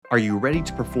Are you ready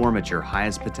to perform at your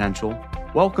highest potential?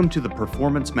 Welcome to the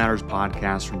Performance Matters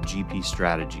podcast from GP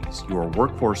Strategies, your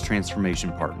workforce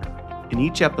transformation partner. In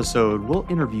each episode, we'll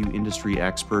interview industry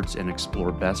experts and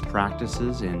explore best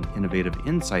practices and innovative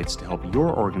insights to help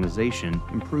your organization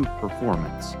improve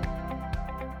performance.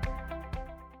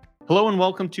 Hello and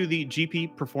welcome to the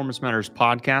GP Performance Matters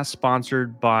podcast,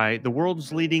 sponsored by the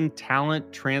world's leading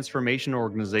talent transformation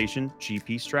organization,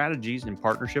 GP Strategies, in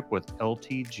partnership with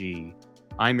LTG.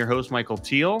 I'm your host, Michael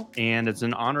Teal, and it's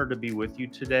an honor to be with you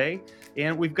today.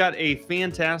 And we've got a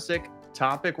fantastic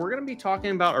topic. We're going to be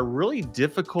talking about a really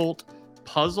difficult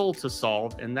puzzle to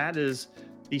solve, and that is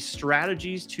the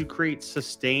strategies to create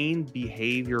sustained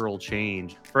behavioral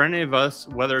change. For any of us,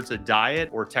 whether it's a diet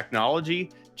or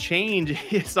technology, change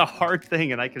is a hard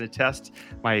thing, and I can attest,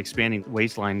 my expanding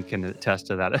waistline can attest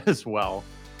to that as well.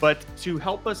 But to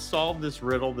help us solve this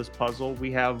riddle, this puzzle,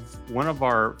 we have one of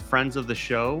our friends of the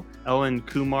show, Ellen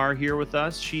Kumar, here with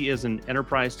us. She is an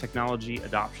enterprise technology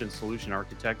adoption solution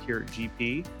architect here at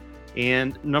GP.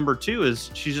 And number two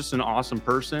is she's just an awesome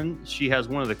person. She has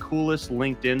one of the coolest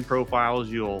LinkedIn profiles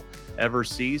you'll ever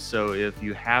see. So if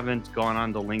you haven't gone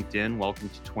on to LinkedIn, welcome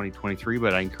to 2023.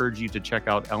 But I encourage you to check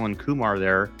out Ellen Kumar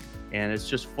there. And it's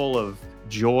just full of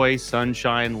joy,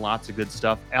 sunshine, lots of good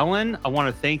stuff. Ellen, I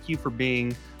want to thank you for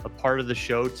being a part of the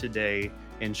show today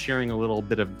and sharing a little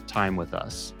bit of time with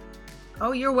us.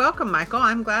 Oh, you're welcome, Michael.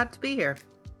 I'm glad to be here.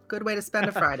 Good way to spend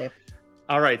a Friday.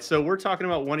 All right. So we're talking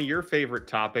about one of your favorite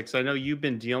topics. I know you've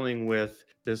been dealing with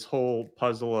this whole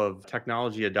puzzle of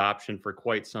technology adoption for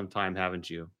quite some time, haven't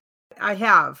you? I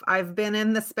have. I've been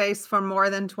in the space for more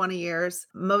than 20 years,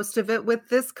 most of it with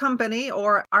this company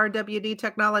or RWD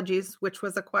Technologies, which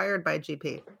was acquired by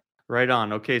GP. Right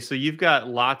on. Okay, so you've got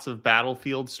lots of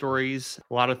battlefield stories,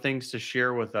 a lot of things to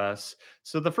share with us.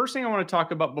 So the first thing I want to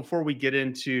talk about before we get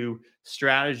into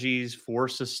strategies for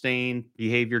sustained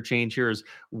behavior change here is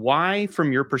why,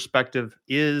 from your perspective,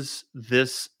 is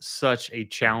this such a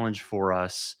challenge for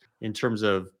us in terms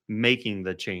of making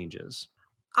the changes?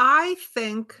 I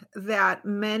think that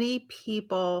many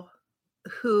people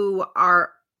who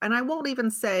are, and I won't even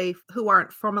say who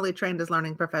aren't formally trained as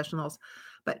learning professionals,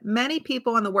 but many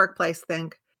people in the workplace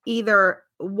think either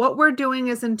what we're doing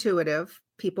is intuitive,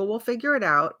 people will figure it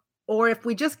out, or if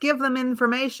we just give them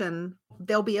information,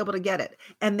 they'll be able to get it.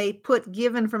 And they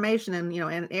give information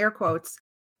in air quotes.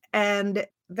 And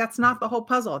that's not the whole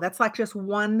puzzle. That's like just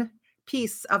one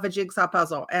piece of a jigsaw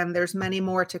puzzle. And there's many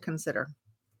more to consider.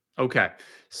 Okay.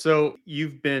 So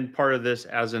you've been part of this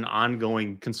as an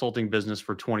ongoing consulting business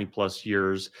for 20 plus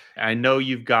years. I know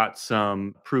you've got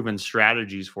some proven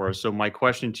strategies for us. So my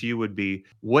question to you would be,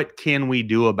 what can we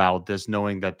do about this,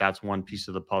 knowing that that's one piece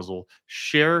of the puzzle?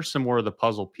 Share some more of the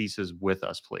puzzle pieces with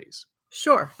us, please.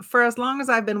 Sure. For as long as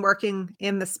I've been working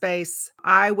in the space,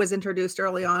 I was introduced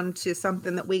early on to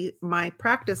something that my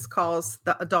practice calls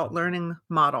the adult learning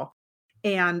model.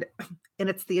 And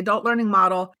it's the adult learning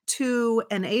model to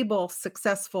enable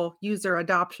successful user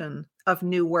adoption of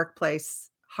new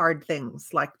workplace hard things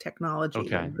like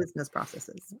technology and business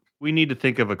processes. We need to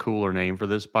think of a cooler name for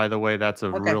this, by the way. That's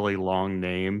a really long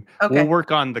name. Okay. We'll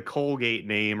work on the Colgate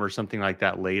name or something like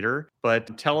that later.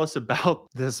 But tell us about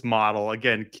this model.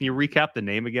 Again, can you recap the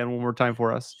name again one more time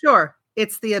for us? Sure.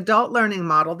 It's the adult learning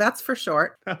model. That's for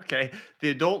short. Okay. The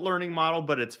adult learning model,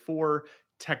 but it's for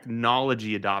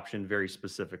technology adoption very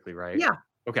specifically, right? Yeah.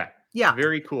 Okay. Yeah.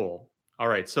 Very cool. All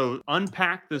right. So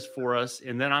unpack this for us.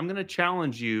 And then I'm going to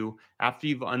challenge you after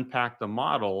you've unpacked the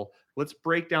model. Let's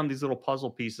break down these little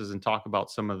puzzle pieces and talk about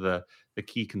some of the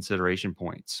key consideration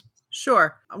points.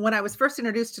 Sure. When I was first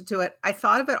introduced to it, I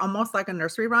thought of it almost like a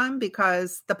nursery rhyme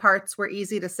because the parts were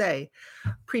easy to say.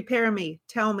 Prepare me,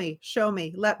 tell me, show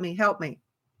me, let me, help me.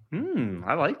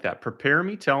 I like that. Prepare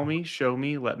me, tell me, show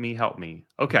me, let me, help me.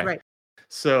 Okay. Right.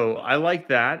 So I like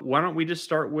that. Why don't we just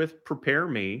start with prepare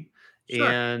me? Sure.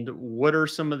 And what are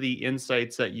some of the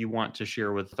insights that you want to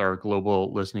share with our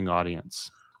global listening audience?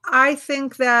 I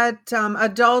think that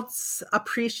adults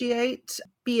appreciate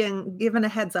being given a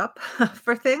heads up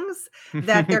for things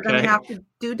that they're going to have to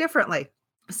do differently.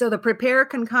 So the prepare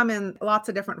can come in lots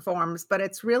of different forms, but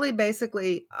it's really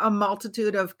basically a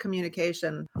multitude of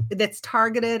communication that's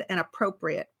targeted and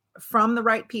appropriate from the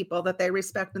right people that they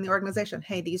respect in the organization.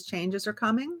 Hey, these changes are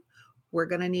coming. We're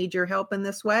going to need your help in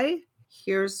this way.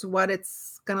 Here's what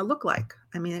it's going to look like.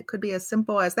 I mean, it could be as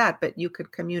simple as that, but you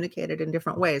could communicate it in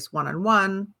different ways,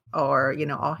 one-on-one or,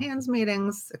 all hands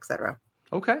meetings, etc.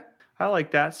 Okay. I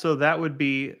like that. So that would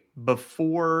be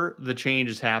before the change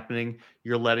is happening,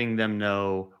 you're letting them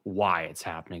know why it's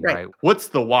happening, Right. right? What's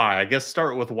the why? I guess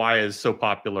start with why is so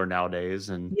popular nowadays.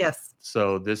 And Yes.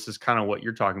 so this is kind of what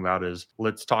you're talking about is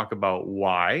let's talk about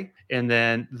why. And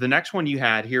then the next one you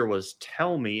had here was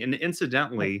tell me. And Right.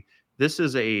 incidentally, this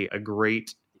is a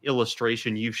great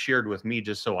illustration you've shared with me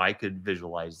just so I could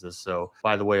visualize this. So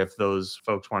by the way, if those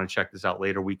folks want to check this out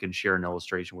later, we can share an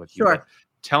illustration with you. But Sure.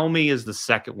 tell me is the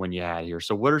second one you had here.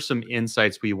 So what are some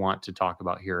insights we want to talk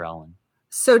about here, Ellen?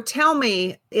 So tell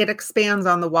me, it expands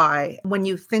on the why. When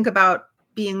you think about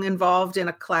being involved in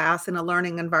a class, in a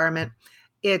learning environment,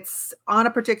 it's on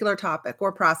a particular topic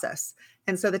or process.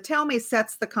 And so the tell me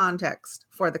sets the context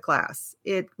for the class.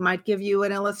 It might give you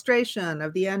an illustration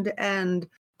of the end to end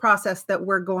process that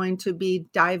we're going to be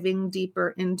diving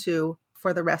deeper into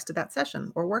for the rest of that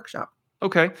session or workshop.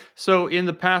 Okay. So in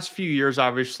the past few years,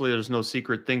 obviously, there's no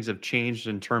secret things have changed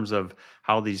in terms of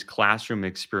how these classroom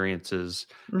experiences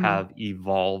Mhm. have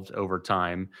evolved over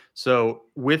time. So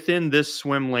within this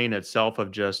swim lane itself of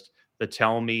just the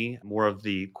tell me, more of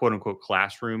the quote unquote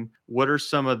classroom, what are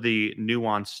some of the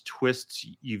nuanced twists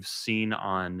you've seen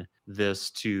on this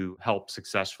to help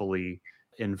successfully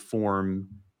inform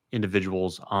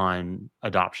individuals on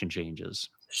adoption changes?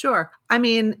 Sure. I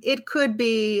mean, it could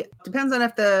be, depends on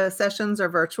if the sessions are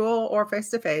virtual or face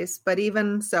to face, but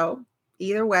even so,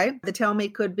 either way, the Tell Me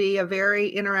could be a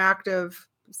very interactive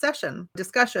session,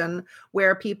 discussion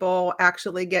where people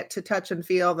actually get to touch and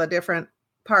feel the different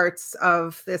parts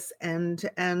of this end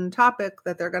to end topic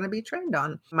that they're going to be trained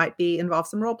on. Might be involve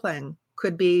some role playing,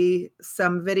 could be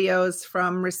some videos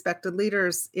from respected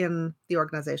leaders in the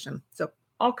organization. So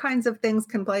all kinds of things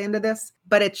can play into this,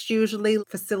 but it's usually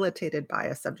facilitated by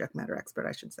a subject matter expert,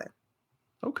 I should say.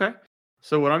 Okay.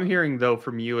 So what I'm hearing though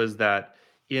from you is that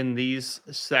in these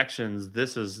sections,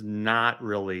 this is not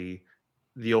really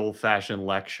the old-fashioned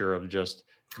lecture of just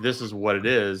this is what it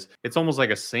is. It's almost like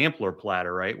a sampler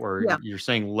platter, right? Where Yeah. you're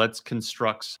saying let's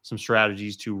construct some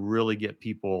strategies to really get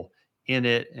people in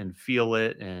it and feel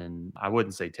it. And I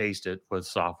wouldn't say taste it with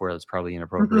software, that's probably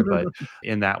inappropriate, but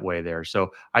in that way there.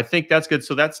 So I think that's good.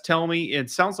 So that's tell me. It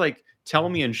sounds like tell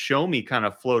me and show me kind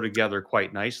of flow together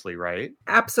quite nicely, right?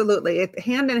 Absolutely.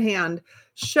 Hand in hand.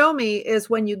 Show me is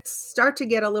when you start to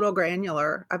get a little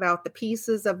granular about the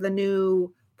pieces of the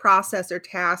new process or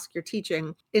task you're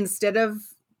teaching. Instead of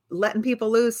letting people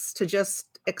loose to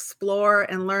just explore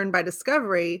and learn by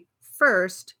discovery,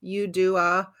 first you do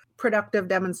a productive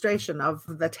demonstration of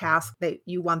the task that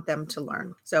you want them to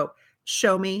learn. So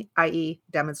show me, i.e.,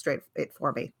 demonstrate it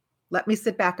for me. Let me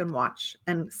sit back and watch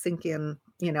and sink in,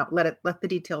 let the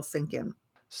details sink in.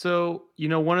 So,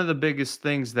 one of the biggest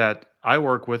things that I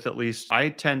work with, at least, I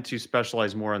tend to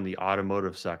specialize more in the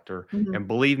automotive sector. Mhm, And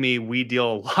believe me, we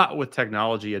deal a lot with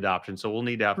technology adoption. So we'll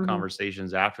need to have mhm.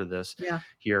 conversations after this Yeah.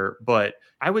 here. But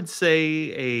I would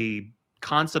say a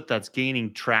concept that's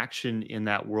gaining traction in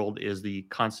that world is the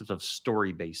concept of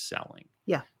story based selling.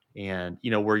 Yeah. And,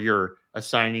 where you're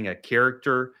assigning a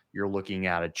character, you're looking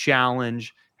at a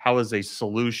challenge. How is a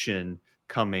solution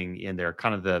coming in there?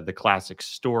 Kind of the classic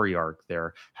story arc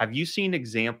there. Have you seen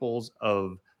examples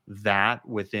of that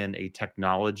within a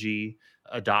technology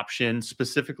adoption,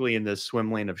 specifically in this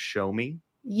swim lane of show me?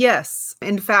 Yes.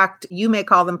 In fact, you may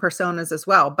call them personas as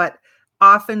well, but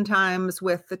oftentimes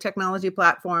with the technology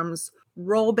platforms,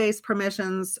 role-based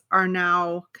permissions are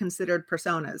now considered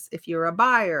personas. If you're a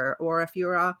buyer or if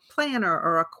you're a planner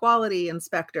or a quality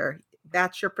inspector,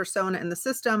 that's your persona in the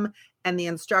system, and the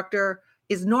instructor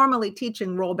is normally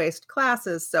teaching role-based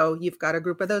classes. So you've got a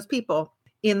group of those people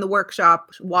in the workshop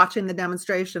watching the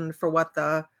demonstration for what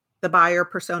the buyer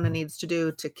persona needs to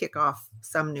do to kick off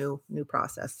some new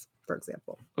process, for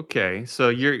example. Okay, so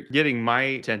you're getting my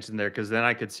attention there because then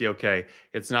I could see, okay,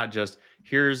 it's not just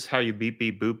here's how you beep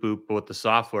beep boop boop with the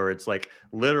software. It's like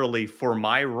literally for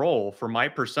my role, for my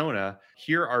persona,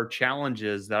 here are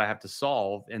challenges that I have to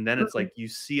solve. And then it's Mhm, like you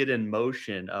see it in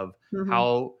motion of mhm.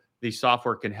 how the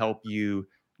software can help you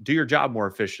do your job more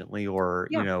efficiently or,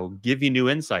 Yeah, give you new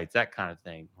insights, that kind of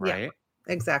thing, yeah, right?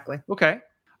 exactly. Okay.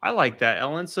 I like that,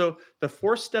 Ellen. So the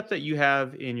fourth step that you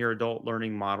have in your adult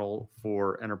learning model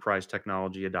for enterprise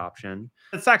technology adoption,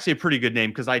 it's actually a pretty good name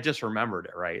because I just remembered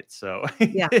it, right? So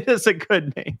Yeah. it is a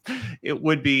good name. It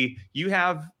would be,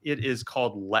 it is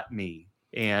called Let Me.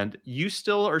 And you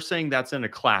still are saying that's in a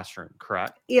classroom,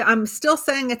 correct? Yeah, I'm still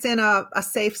saying it's in a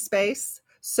safe space.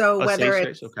 So A whether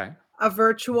safe space. it's Okay. a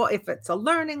virtual, if it's a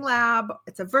learning lab,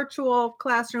 it's a virtual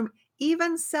classroom,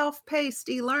 even self-paced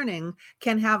e-learning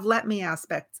can have let me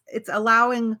aspects. It's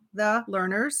allowing the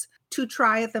learners to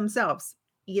try it themselves,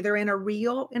 either in a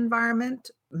real environment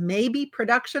maybe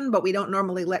production, but we don't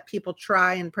normally let people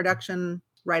try in production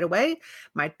right away.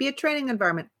 Might be a training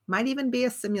environment, might even be a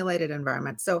simulated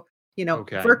environment. So,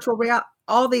 Okay. virtual reality,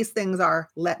 all these things are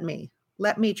let me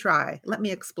try, let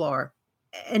me explore.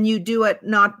 And you do it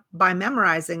not by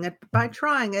memorizing it, but by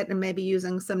trying it and maybe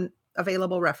using some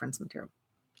available reference material.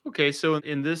 Okay, so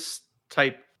in this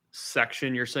type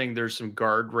section, you're saying there's some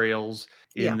guardrails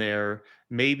in Yeah. there.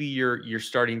 Maybe you're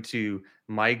starting to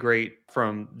migrate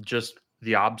from just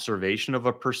the observation of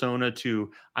a persona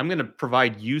to I'm going to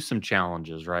provide you some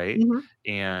challenges, right? Mhm.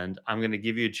 And I'm going to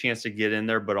give you a chance to get in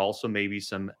there, but also maybe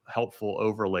some helpful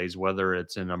overlays, whether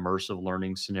it's an immersive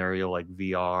learning scenario like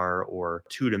VR or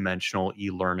two-dimensional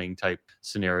e-learning type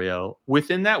scenario.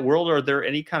 Within that world, are there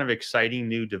any kind of exciting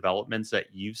new developments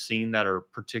that you've seen that are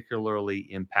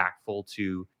particularly impactful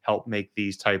to help make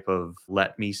these type of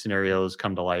let me scenarios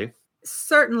come to life?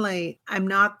 Certainly, I'm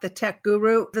not the tech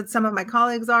guru that some of my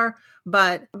colleagues are,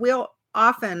 but we'll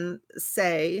often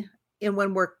say, and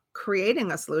when we're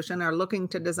creating a solution or looking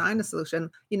to design a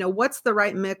solution, what's the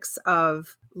right mix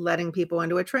of letting people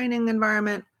into a training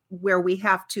environment where we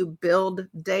have to build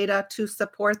data to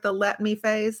support the let me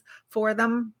phase for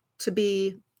them to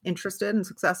be interested and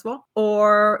successful?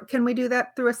 Or can we do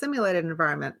that through a simulated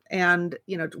environment? And,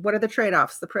 what are the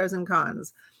trade-offs, the pros and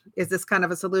cons? Is this kind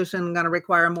of a solution going to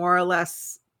require more or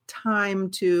less time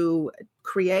to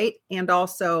create and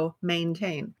also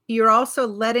maintain? You're also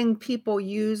letting people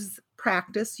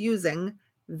practice using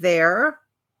their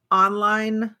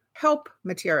online help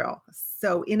material.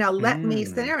 So in a let me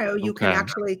scenario, you can Okay.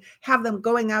 actually have them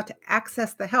going out to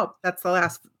access the help. That's the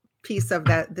last piece of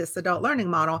this adult learning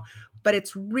model. But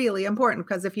it's really important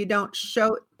because if you don't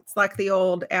show, it's like the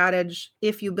old adage,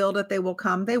 if you build it, they will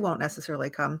come. They won't necessarily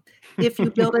come. If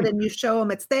you build it and you show them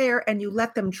it's there and you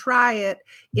let them try it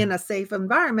in a safe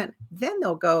environment, then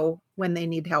they'll go when they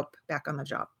need help back on the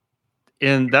job.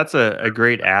 And that's a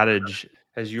great adage.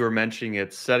 As you were mentioning,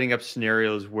 it's setting up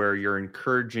scenarios where you're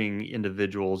encouraging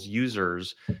individuals,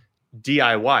 users,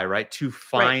 DIY, right, to Right.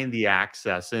 find the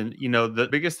access. And, the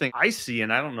biggest thing I see,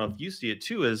 and I don't know if you see it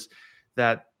too, is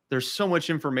that there's so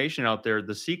much information out there.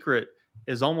 The secret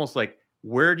is almost like,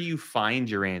 where do you find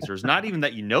your answers? Not even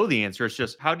that you know the answer. It's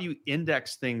just how do you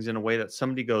index things in a way that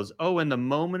somebody goes, oh, in the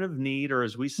moment of need, or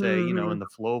as we say, in Mhm. the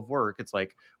flow of work, it's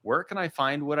like, where can I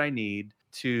find what I need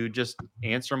to just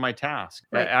answer my task?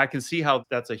 Right. I can see how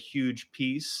that's a huge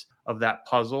piece of that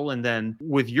puzzle. And then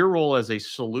with your role as a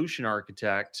solution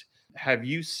architect, have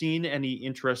you seen any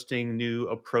interesting new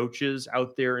approaches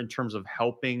out there in terms of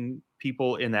helping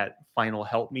people in that final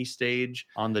help me stage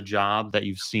on the job that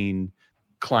you've seen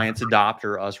clients adopt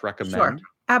or us Sure. recommend?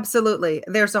 Absolutely.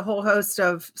 There's a whole host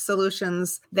of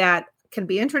solutions that can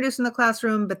be introduced in the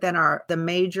classroom, but then are the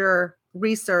major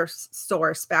resource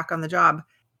source back on the job.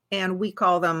 And we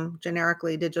call them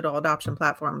generically digital adoption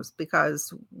platforms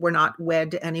because we're not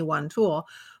wed to any one tool,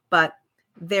 but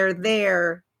they're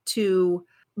there to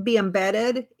be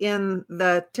embedded in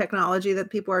the technology that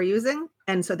people are using.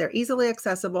 And so they're easily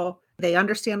accessible. They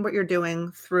understand what you're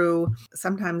doing through,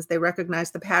 sometimes they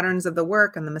recognize the patterns of the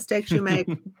work and the mistakes you make.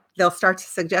 They'll start to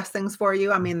suggest things for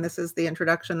you. I mean, this is the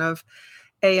introduction of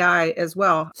AI as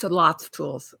well. So lots of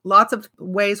tools, lots of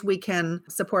ways we can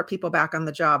support people back on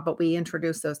the job, but we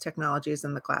introduce those technologies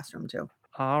in the classroom too.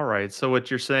 All right. So what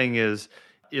you're saying is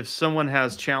if someone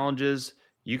has challenges,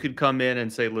 you could come in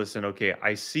and say, listen, okay,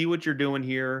 I see what you're doing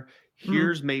here. Mhm.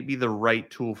 Here's maybe the right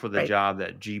tool for the Right. job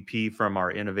that GP from our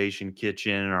innovation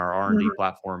kitchen and our R&D Mhm.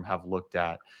 platform have looked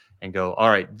at and go, all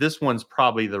right, this one's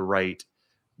probably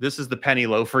this is the penny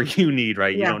loafer you need,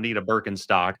 right? You Yeah. don't need a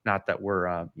Birkenstock. Not that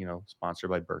we're,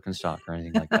 sponsored by Birkenstock or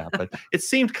anything like that, but it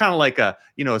seemed kind of like a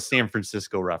San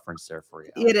Francisco reference there for you.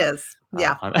 It is.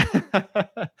 Yeah.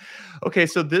 Okay,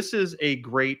 so this is a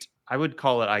great, I would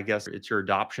call it, I guess, it's your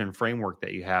adoption framework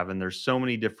that you have, and there's so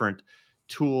many different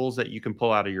tools that you can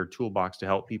pull out of your toolbox to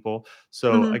help people.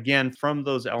 So Mhm. again, from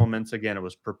those elements, again, it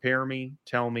was prepare me,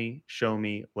 tell me, show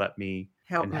me, let me,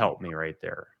 Help and me. help me right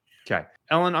there. Okay.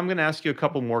 Ellen, I'm going to ask you a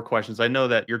couple more questions. I know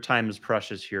that your time is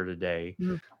precious here today.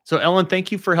 Mhm. So, Ellen,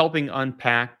 thank you for helping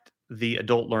unpack the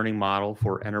adult learning model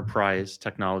for enterprise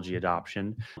technology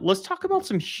adoption. Let's talk about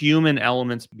some human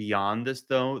elements beyond this,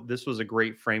 though. This was a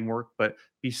great framework, but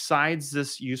besides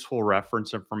this useful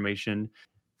reference information,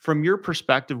 from your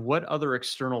perspective, what other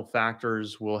external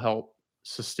factors will help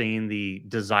sustain the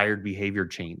desired behavior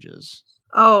changes?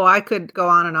 Oh, I could go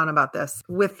on and on about this.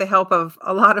 With the help of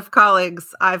a lot of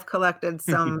colleagues, I've collected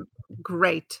some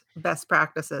great best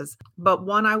practices. But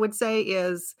one I would say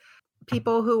is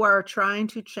people who are trying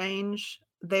to change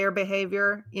their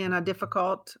behavior in a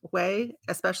difficult way,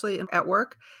 especially at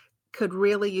work, could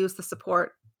really use the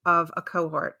support of a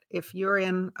cohort. If you're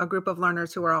in a group of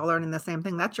learners who are all learning the same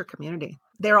thing, that's your community.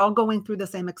 They're all going through the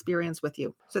same experience with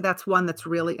you. So that's one that's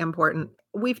really important.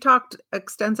 We've talked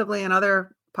extensively in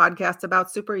other podcasts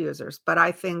about super users, but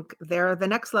I think they're the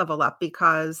next level up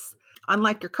because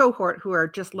unlike your cohort who are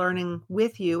just learning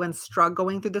with you and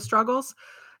going through the struggles,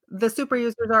 the super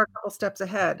users are a couple steps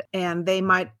ahead and they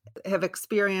might have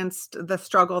experienced the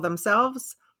struggle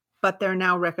themselves, but they're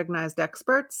now recognized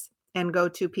experts and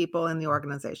go-to people in the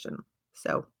organization.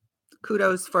 So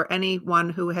kudos for anyone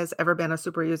who has ever been a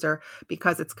super user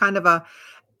because it's kind of a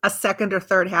second or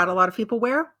third hat a lot of people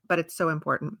wear, but it's so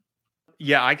important.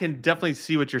 Yeah, I can definitely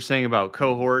see what you're saying about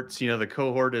cohorts. The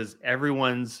cohort is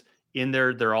everyone's in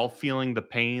there. They're all feeling the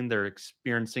pain. They're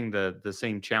experiencing the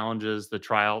same challenges, the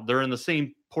trial. They're in the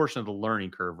same portion of the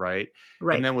learning curve, right?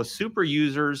 Right. And then with super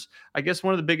users, I guess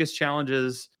one of the biggest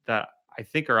challenges that I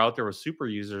think are out there with super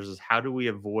users is how do we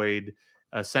avoid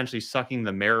essentially sucking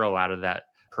the marrow out of that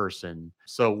person?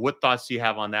 So what thoughts do you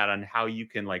have on that, on how you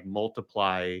can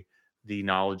multiply the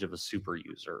knowledge of a super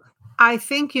user? I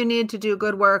think you need to do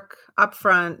good work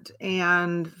upfront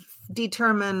and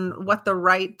determine what the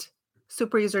right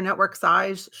super user network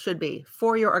size should be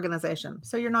for your organization.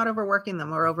 So you're not overworking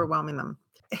them or overwhelming them.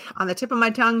 On the tip of my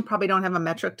tongue, probably don't have a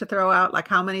metric to throw out, like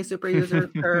how many super users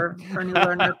per new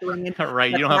learner.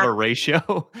 Right. You don't have a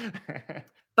ratio.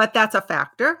 But that's a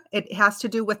factor. It has to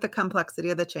do with the complexity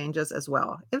of the changes as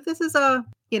well. If this is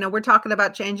we're talking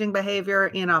about changing behavior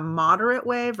in a moderate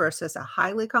way versus a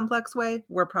highly complex way,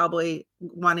 we're probably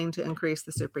wanting to increase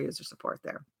the super user support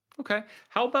there. Okay.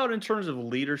 How about in terms of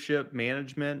leadership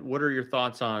management? What are your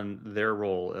thoughts on their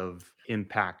role of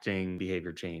impacting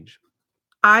behavior change?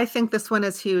 I think this one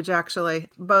is huge, actually,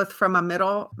 both from a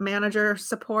middle manager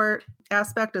support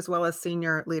aspect as well as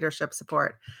senior leadership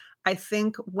support. I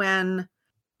think when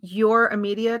your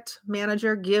immediate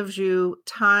manager gives you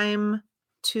time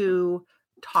to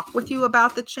talk with you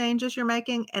about the changes you're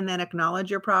making and then acknowledge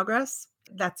your progress,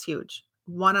 that's huge.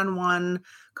 One-on-one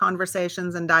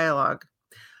conversations and dialogue.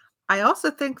 I also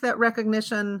think that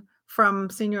recognition from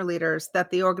senior leaders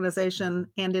that the organization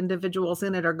and individuals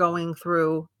in it are going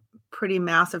through pretty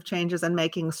massive changes and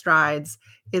making strides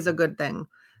is a good thing.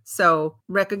 So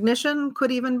recognition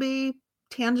could even be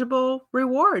tangible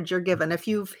rewards you're given if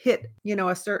you've hit,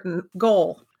 a certain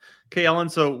goal. Okay, Ellen,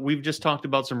 so we've just talked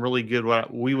about some really good,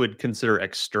 what we would consider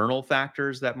external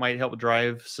factors that might help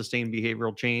drive sustained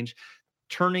behavioral change.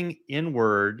 Turning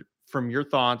inward, from your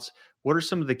thoughts, what are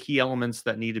some of the key elements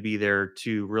that need to be there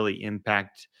to really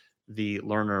impact the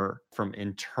learner from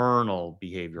internal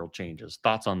behavioral changes?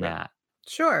 Thoughts on that?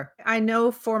 Sure. I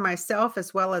know for myself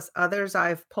as well as others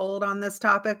I've polled on this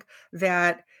topic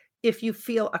that if you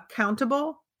feel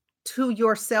accountable to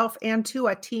yourself and to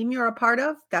a team you're a part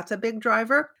of, that's a big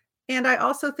driver. And I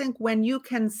also think when you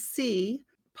can see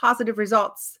positive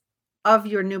results of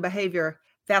your new behavior,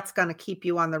 that's going to keep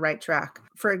you on the right track.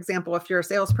 For example, if you're a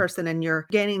salesperson and you're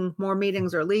gaining more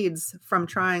meetings or leads from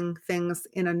trying things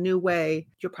in a new way,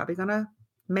 you're probably going to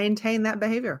maintain that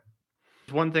behavior.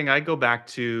 One thing I go back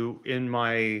to in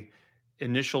my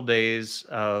initial days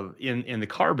of in the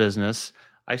car business,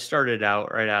 I started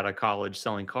out right out of college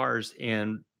selling cars,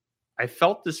 and I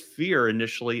felt this fear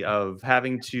initially of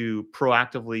having to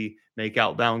proactively make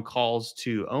outbound calls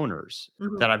to owners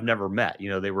that I've never met.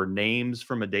 They were names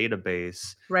from a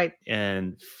database, Right.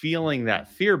 and feeling that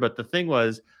fear. But the thing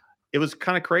was, it was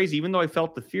kind of crazy. Even though I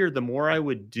felt the fear, the more I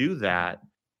would do that,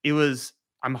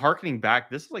 I'm hearkening back.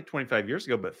 This is like 25 years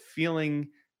ago, but feeling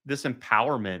this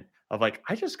empowerment of I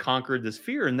just conquered this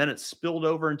fear. And then it spilled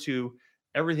over into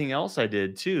everything else I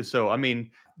did too. So, I mean,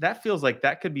 that feels like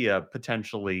that could be a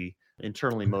potentially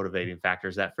internally motivating factor.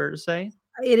 Is that fair to say?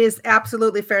 It is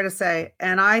absolutely fair to say.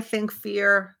 And I think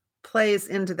fear plays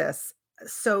into this.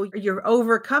 So you're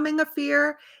overcoming a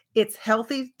fear. It's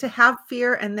healthy to have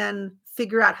fear and then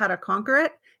figure out how to conquer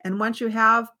it. And once you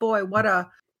have, boy,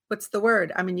 what's the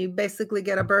word? I mean, you basically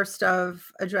get a burst of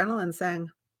adrenaline saying,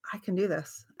 I can do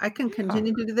this. I can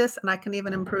continue to do this. And I can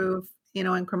even improve,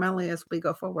 incrementally as we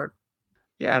go forward.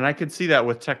 Yeah, and I could see that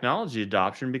with technology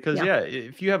adoption because,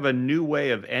 if you have a new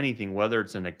way of anything, whether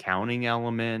it's an accounting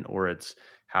element or it's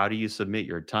how do you submit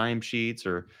your timesheets,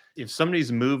 or if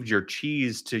somebody's moved your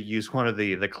cheese, to use one of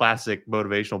the classic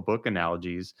motivational book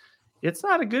analogies, it's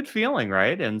not a good feeling,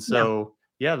 right? And so,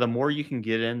 the more you can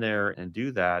get in there and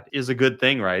do that is a good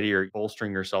thing, right? You're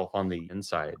bolstering yourself on the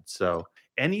inside. So,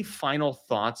 any final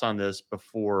thoughts on this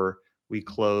before we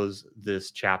close this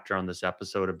chapter on this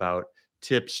episode about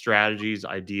tips, strategies,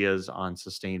 ideas on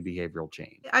sustained behavioral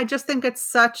change? I just think it's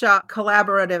such a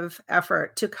collaborative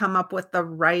effort to come up with the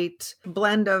right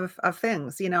blend of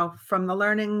things, from the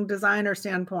learning designer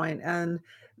standpoint and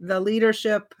the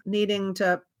leadership needing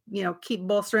to keep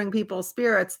bolstering people's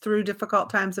spirits through difficult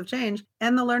times of change,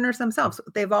 and the learners themselves.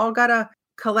 They've all got to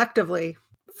collectively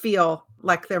feel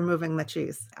like they're moving the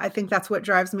cheese. I think that's what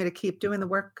drives me to keep doing the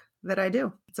work that I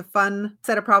do. It's a fun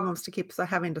set of problems to keep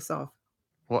having to solve.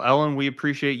 Well, Ellen, we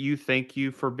appreciate you. Thank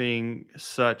you for being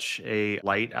such a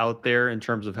light out there in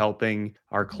terms of helping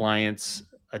our clients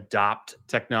adopt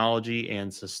technology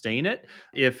and sustain it.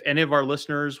 If any of our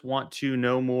listeners want to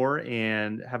know more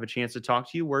and have a chance to talk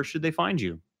to you, where should they find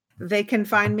you? They can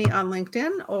find me on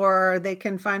LinkedIn, or they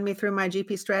can find me through my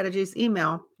GP Strategies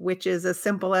email, which is as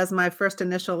simple as my first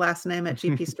initial last name at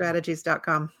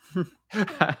gpstrategies.com.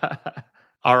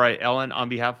 All right, Ellen, on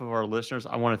behalf of our listeners,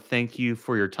 I want to thank you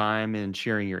for your time and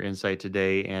sharing your insight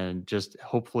today, and just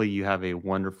hopefully you have a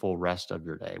wonderful rest of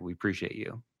your day. We appreciate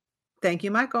you. Thank you,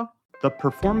 Michael. The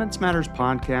Performance Matters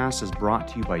podcast is brought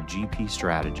to you by GP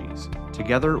Strategies.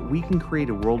 Together, we can create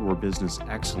a world where business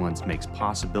excellence makes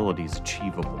possibilities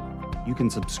achievable. You can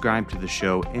subscribe to the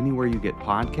show anywhere you get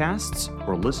podcasts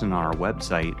or listen on our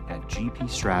website at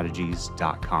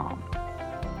gpstrategies.com.